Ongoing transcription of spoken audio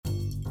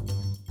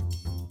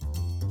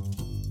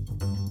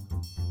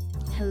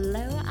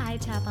Hello,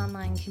 iTap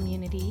Online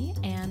community,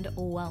 and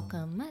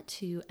welcome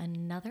to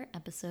another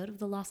episode of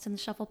the Lost in the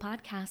Shuffle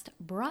podcast,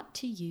 brought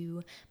to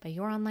you by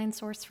your online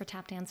source for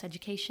tap dance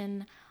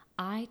education,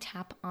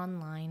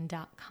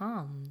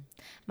 itaponline.com.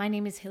 My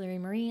name is Hillary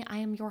Marie. I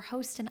am your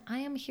host, and I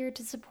am here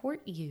to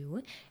support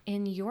you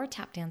in your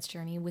tap dance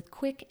journey with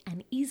quick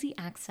and easy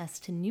access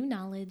to new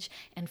knowledge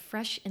and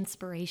fresh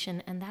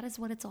inspiration, and that is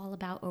what it's all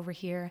about over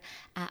here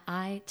at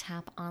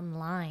iTap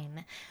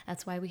Online.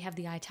 That's why we have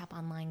the iTap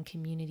Online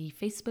community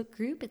Facebook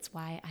group. It's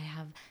why I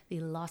have the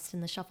Lost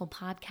in the Shuffle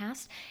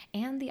podcast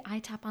and the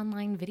iTap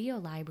Online video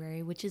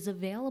library, which is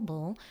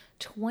available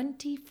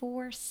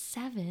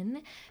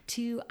 24/7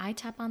 to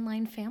iTap Online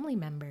family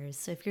members.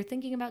 So if you're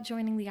thinking about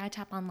joining the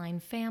iTap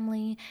Online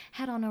family,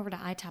 head on over to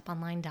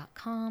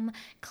itaponline.com,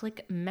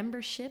 click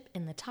membership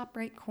in the top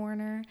right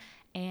corner,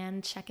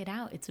 and check it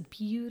out. It's a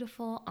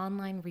beautiful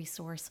online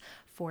resource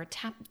for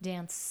tap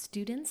dance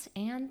students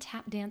and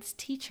tap dance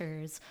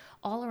teachers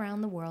all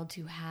around the world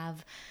to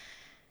have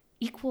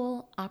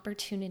equal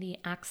opportunity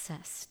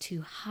access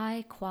to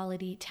high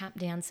quality tap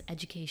dance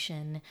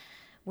education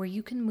where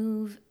you can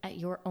move at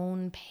your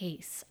own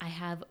pace. I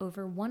have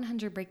over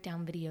 100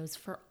 breakdown videos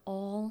for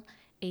all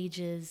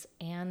ages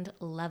and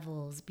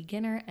levels: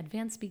 beginner,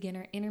 advanced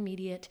beginner,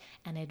 intermediate,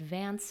 and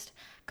advanced,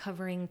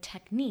 covering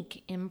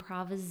technique,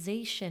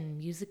 improvisation,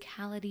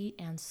 musicality,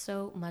 and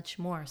so much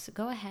more. So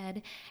go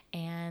ahead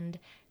and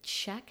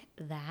check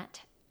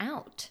that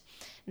out.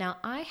 Now,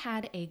 I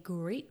had a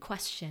great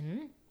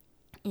question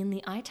in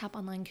the iTap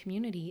Online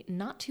community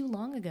not too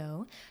long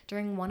ago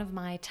during one of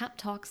my Tap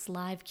Talks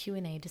live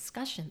Q&A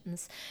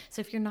discussions. So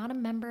if you're not a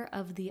member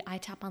of the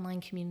iTap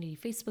Online community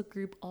Facebook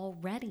group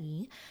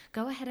already,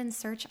 go ahead and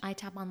search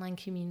iTap Online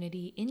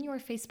community in your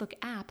Facebook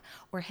app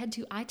or head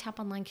to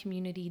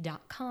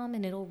itaponlinecommunity.com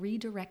and it'll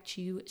redirect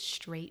you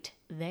straight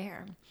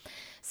there.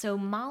 So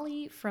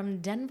Molly from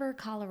Denver,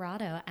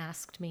 Colorado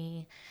asked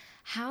me,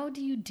 how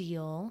do you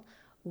deal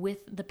with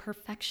the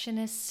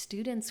perfectionist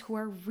students who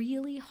are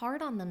really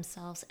hard on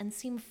themselves and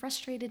seem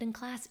frustrated in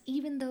class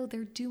even though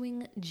they're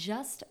doing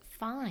just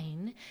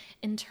fine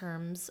in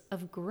terms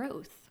of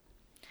growth?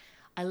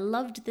 I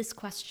loved this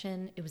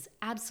question. It was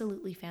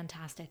absolutely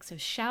fantastic. So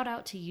shout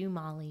out to you,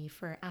 Molly,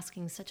 for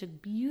asking such a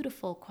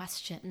beautiful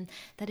question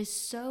that is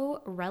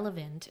so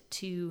relevant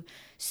to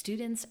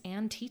students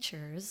and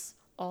teachers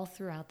all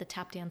throughout the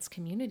tap dance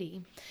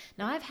community.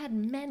 Now, I've had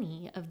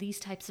many of these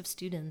types of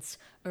students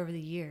over the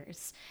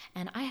years,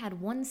 and I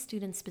had one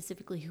student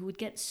specifically who would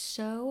get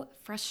so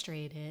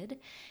frustrated.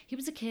 He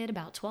was a kid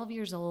about 12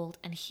 years old,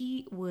 and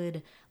he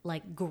would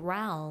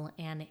growl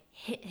and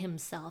hit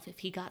himself if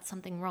he got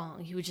something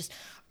wrong. He would just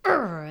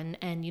and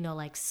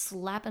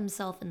slap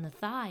himself in the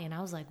thigh, and I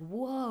was like,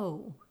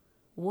 whoa,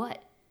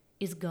 what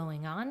is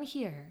going on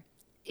here?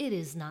 It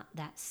is not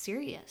that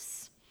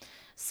serious.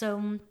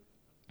 So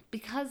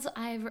because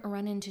I've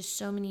run into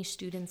so many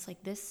students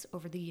like this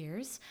over the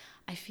years,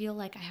 I feel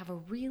like I have a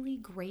really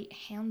great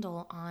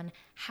handle on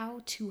how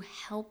to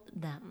help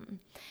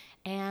them.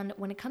 And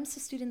when it comes to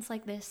students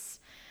like this,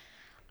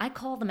 I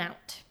call them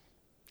out.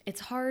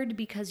 It's hard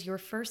because your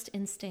first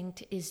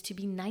instinct is to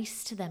be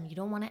nice to them. You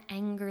don't want to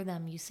anger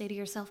them. You say to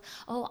yourself,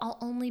 oh, I'll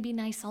only be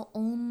nice. I'll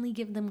only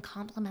give them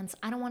compliments.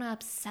 I don't want to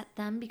upset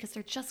them because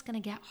they're just going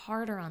to get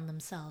harder on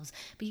themselves.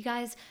 But you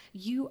guys,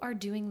 you are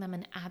doing them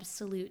an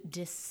absolute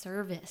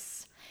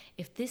disservice.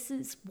 If this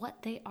is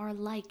what they are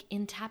like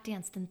in tap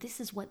dance, then this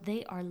is what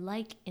they are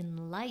like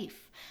in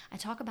life. I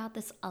talk about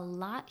this a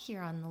lot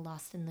here on the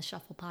Lost in the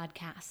Shuffle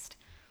podcast.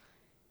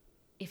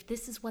 If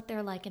this is what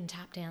they're like in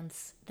tap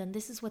dance, then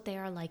this is what they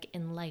are like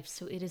in life.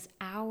 So it is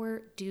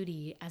our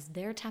duty as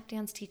their tap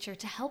dance teacher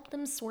to help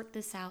them sort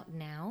this out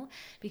now,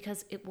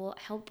 because it will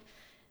help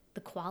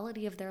the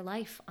quality of their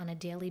life on a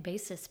daily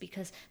basis,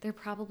 because they're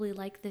probably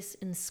like this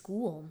in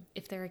school.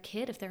 If they're a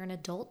kid, if they're an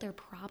adult, they're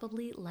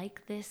probably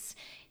like this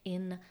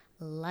in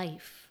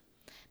life.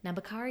 Now,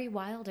 Bakari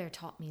Wilder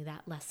taught me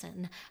that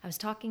lesson. I was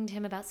talking to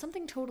him about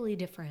something totally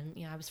different.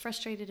 I was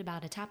frustrated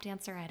about a tap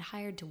dancer I had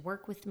hired to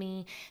work with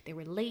me. They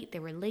were late, they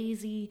were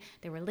lazy,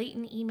 they were late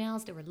in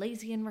emails, they were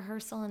lazy in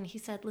rehearsal. And he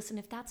said, listen,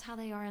 if that's how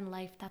they are in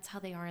life, that's how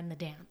they are in the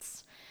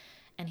dance.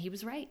 And he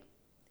was right.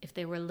 If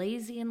they were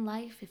lazy in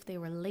life, if they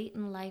were late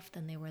in life,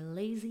 then they were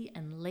lazy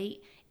and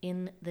late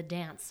in the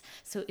dance.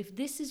 So if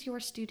this is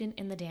your student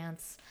in the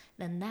dance,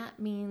 then that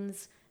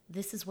means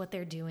this is what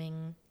they're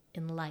doing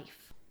in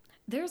life.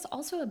 There's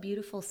also a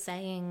beautiful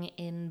saying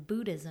in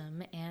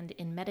Buddhism and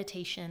in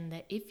meditation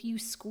that if you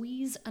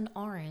squeeze an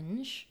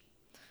orange,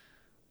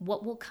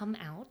 what will come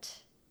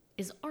out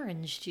is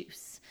orange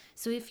juice.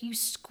 So if you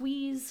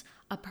squeeze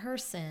a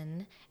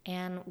person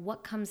and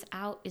what comes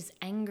out is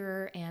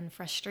anger and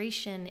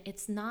frustration,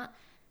 it's not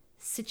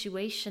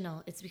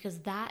situational. It's because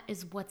that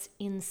is what's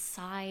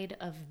inside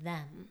of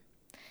them.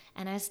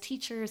 And as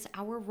teachers,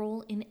 our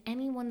role in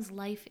anyone's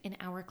life in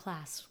our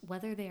class,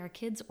 whether they are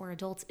kids or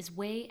adults, is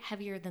way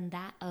heavier than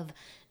that of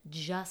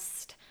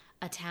just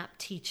a tap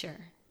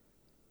teacher.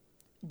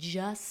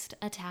 just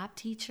a tap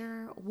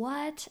teacher?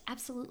 What?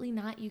 Absolutely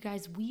not, you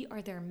guys. We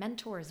are their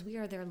mentors. We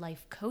are their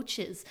life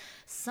coaches.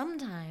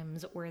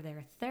 Sometimes we're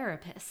their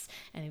therapists.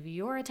 And if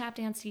you're a tap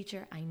dance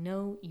teacher, I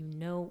know you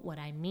know what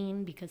I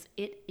mean because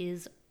it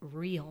is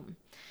real.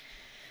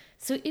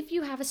 So if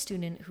you have a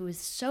student who is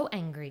so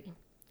angry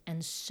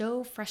and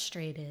so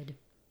frustrated,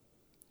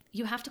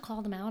 you have to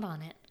call them out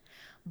on it.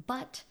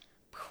 But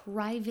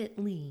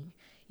privately,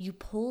 you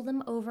pull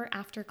them over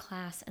after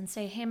class and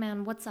say, hey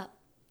man, what's up?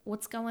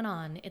 What's going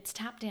on? It's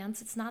tap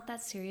dance. It's not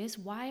that serious.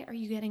 Why are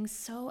you getting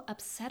so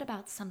upset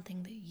about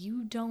something that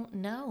you don't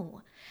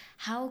know?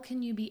 How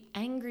can you be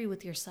angry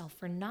with yourself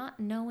for not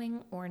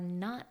knowing or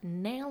not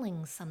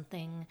nailing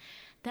something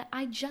that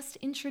I just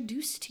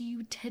introduced to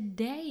you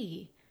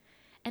today?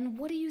 And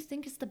what do you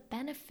think is the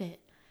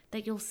benefit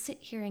that you'll sit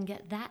here and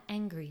get that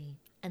angry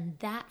and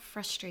that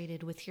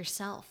frustrated with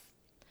yourself?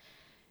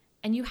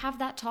 And you have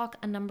that talk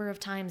a number of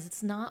times.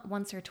 It's not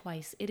once or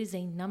twice. It is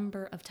a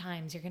number of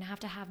times. You're going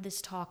to have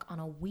this talk on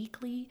a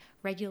weekly,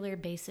 regular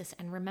basis.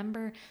 And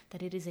remember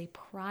that it is a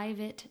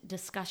private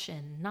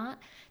discussion, not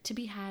to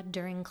be had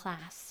during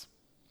class.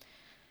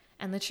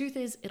 And the truth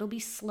is, it'll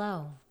be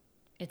slow.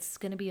 It's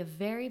going to be a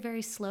very,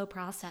 very slow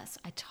process.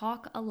 I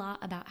talk a lot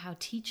about how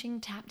teaching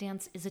tap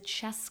dance is a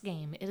chess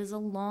game. It is a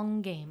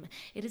long game.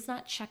 It is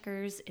not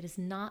checkers. It is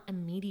not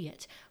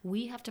immediate.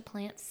 We have to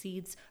plant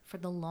seeds for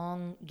the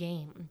long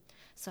game.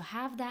 So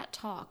have that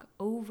talk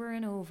over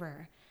and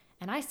over.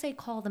 And I say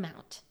call them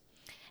out.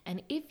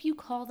 And if you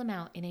call them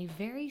out in a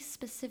very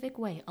specific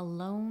way,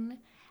 alone,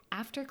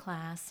 after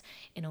class,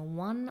 in a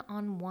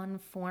one-on-one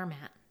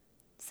format,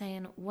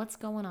 saying, what's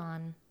going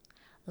on?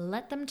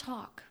 Let them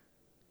talk.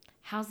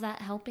 How's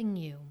that helping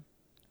you?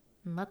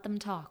 And let them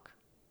talk.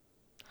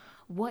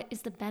 What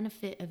is the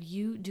benefit of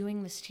you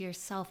doing this to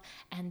yourself?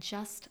 And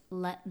just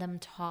let them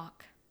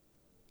talk.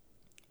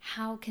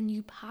 How can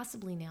you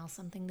possibly nail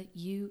something that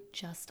you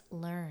just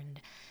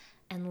learned?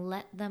 And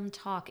let them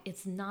talk.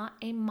 It's not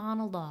a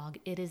monologue.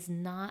 It is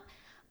not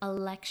a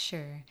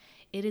lecture.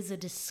 It is a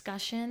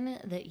discussion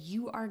that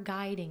you are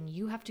guiding.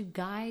 You have to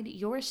guide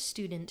your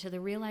student to the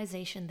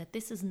realization that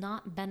this is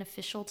not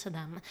beneficial to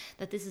them,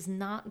 that this is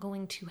not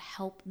going to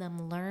help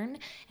them learn,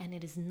 and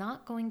it is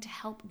not going to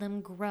help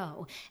them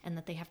grow, and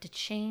that they have to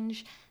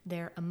change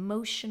their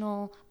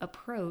emotional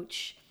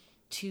approach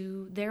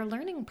to their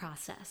learning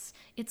process.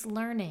 It's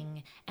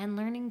learning, and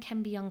learning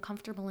can be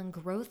uncomfortable, and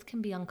growth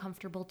can be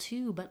uncomfortable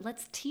too, but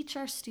let's teach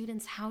our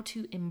students how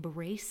to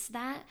embrace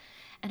that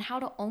and how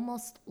to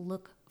almost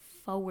look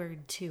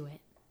forward to it.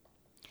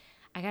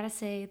 I gotta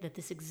say that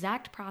this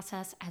exact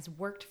process has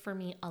worked for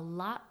me a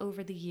lot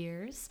over the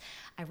years.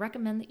 I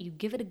recommend that you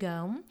give it a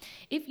go.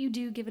 If you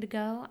do give it a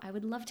go, I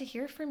would love to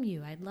hear from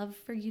you. I'd love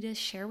for you to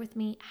share with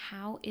me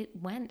how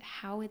it went,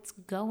 how it's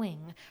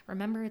going.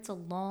 Remember, it's a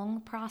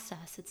long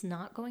process. It's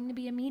not going to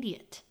be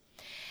immediate.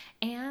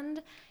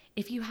 And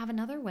if you have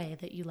another way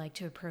that you like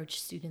to approach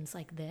students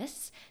like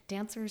this,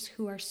 dancers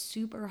who are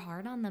super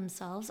hard on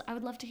themselves, I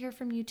would love to hear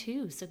from you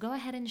too. So go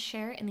ahead and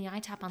share in the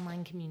iTap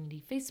Online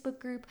Community Facebook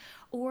group,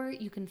 or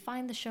you can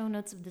find the show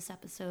notes of this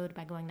episode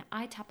by going to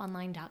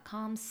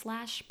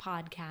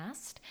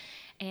itaponline.com/podcast,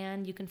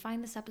 and you can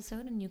find this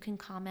episode and you can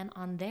comment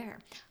on there.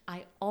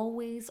 I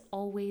always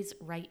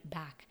write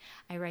back.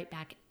 I write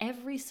back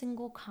every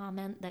single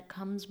comment that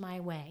comes my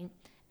way,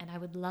 and I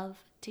would love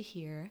to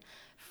hear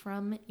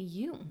from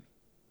you.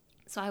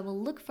 So I will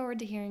look forward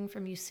to hearing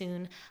from you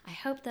soon. I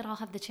hope that I'll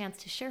have the chance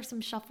to share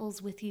some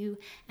shuffles with you,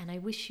 and I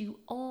wish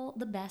you all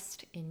the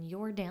best in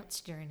your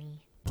dance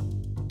journey.